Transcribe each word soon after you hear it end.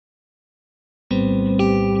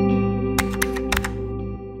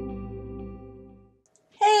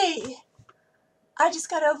I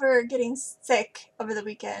just got over getting sick over the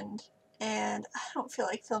weekend, and I don't feel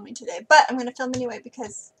like filming today, but I'm going to film anyway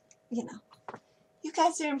because, you know, you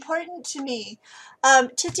guys are important to me.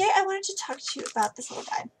 Today I wanted to talk to you about this little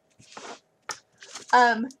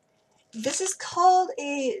guy. This is called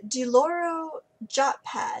a Deloro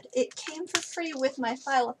JotPad. It came for free with my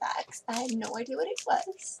file effects. I had no idea what it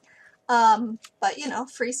was. But you know,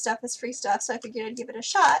 free stuff is free stuff, so I figured I'd give it a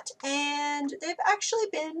shot, and they've actually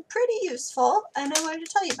been pretty useful, and I wanted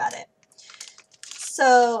to tell you about it.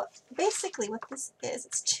 So basically what this is,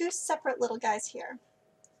 it's two separate little guys here.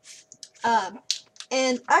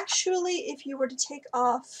 And actually, if you were to take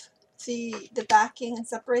off the backing and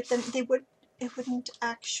separate them, it wouldn't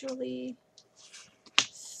actually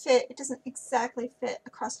fit. It doesn't exactly fit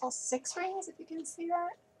across all 6 rings, if you can see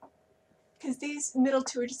that. Because these middle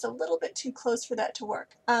two are just a little bit too close for that to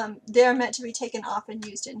work. They're meant to be taken off and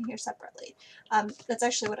used in here separately. That's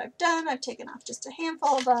actually what I've done. I've taken off just a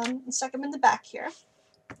handful of them and stuck them in the back here.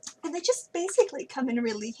 And they just basically come in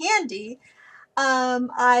really handy.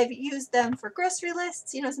 I've used them for grocery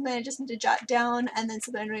lists, you know, something I just need to jot down, and then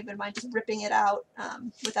something I don't even mind just ripping it out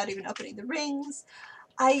without even opening the rings.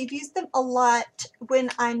 I've used them a lot when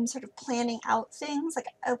I'm sort of planning out things, like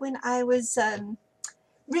when I was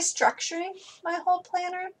restructuring my whole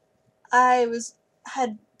planner. I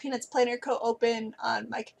had Peanut's Planner Co. open on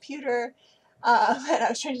my computer, and I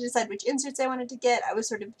was trying to decide which inserts I wanted to get. I was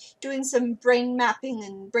sort of doing some brain mapping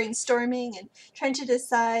and brainstorming and trying to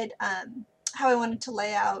decide how I wanted to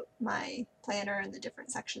lay out my planner and the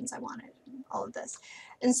different sections I wanted and all of this.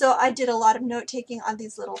 And so I did a lot of note-taking on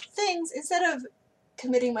these little things instead of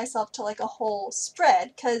committing myself to like a whole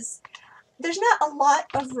spread, because there's not a lot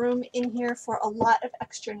of room in here for a lot of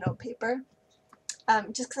extra note paper.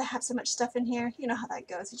 Just because I have so much stuff in here. You know how that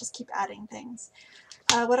goes. You just keep adding things.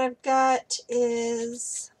 What I've got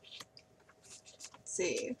is, let's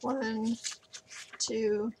see, 1,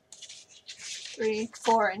 2, 3,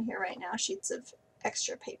 4 in here right now, sheets of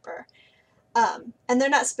extra paper. And they're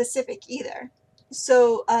not specific either.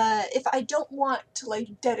 So if I don't want to like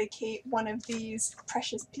dedicate one of these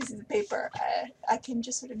precious pieces of paper, I can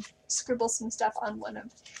just sort of scribble some stuff on one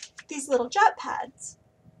of these little jot pads.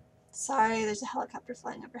 Sorry, there's a helicopter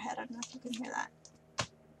flying overhead. I don't know if you can hear that.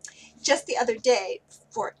 Just the other day,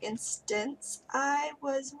 for instance, I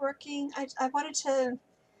was working, I wanted to,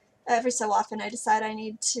 every so often I decide I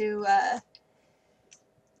need to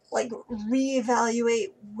like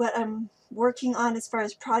reevaluate what I'm working on as far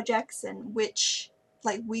as projects and which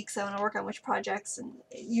like weeks I want to work on which projects, and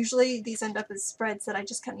usually these end up as spreads that I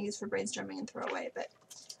just kind of use for brainstorming and throw away. But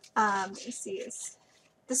let me see, is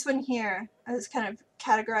this one here, I was kind of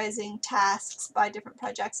categorizing tasks by different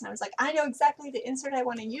projects, and I was like, I know exactly the insert I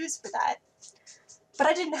want to use for that, but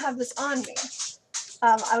I didn't have this on me.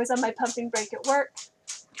 I was on my pumping break at work.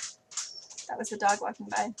 That was the dog walking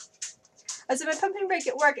by. I was on my pumping break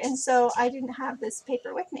at work, and so I didn't have this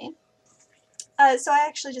paper with me. So I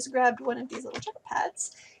actually just grabbed one of these little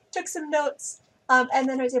JotPads, took some notes, and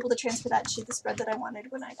then I was able to transfer that to the spread that I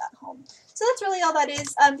wanted when I got home. So that's really all that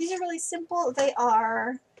is. These are really simple. They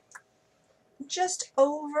are just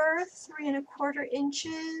over 3 1/4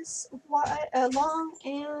 inches wide, long,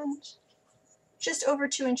 and just over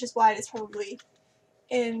 2 inches wide. Is probably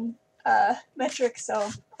in metric, so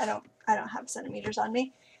I don't have centimeters on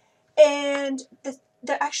me. And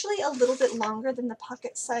they're actually a little bit longer than the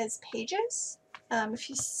pocket-sized pages. If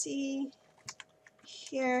you see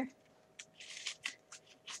here,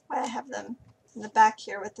 why I have them in the back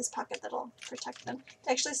here with this pocket that'll protect them,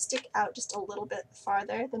 they actually stick out just a little bit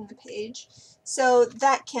farther than the page. So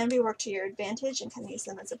that can be worked to your advantage and kind of use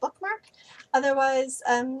them as a bookmark. Otherwise,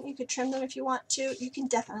 you could trim them if you want to. You can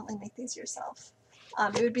definitely make these yourself.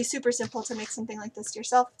 It would be super simple to make something like this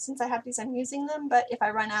yourself. Since I have these, I'm using them, but if I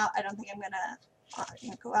run out, I don't think I'm going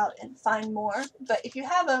to go out and find more. But if you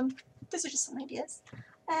have them, these are just some ideas,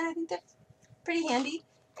 and I think they're pretty handy.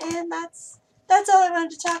 And that's all I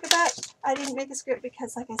wanted to talk about. I didn't make a script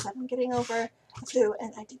because, like I said, I'm getting over the flu,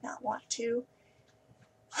 and I did not want to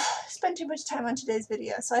spend too much time on today's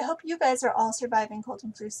video. So I hope you guys are all surviving cold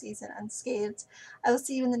and flu season unscathed. I will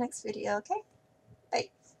see you in the next video, okay? Bye.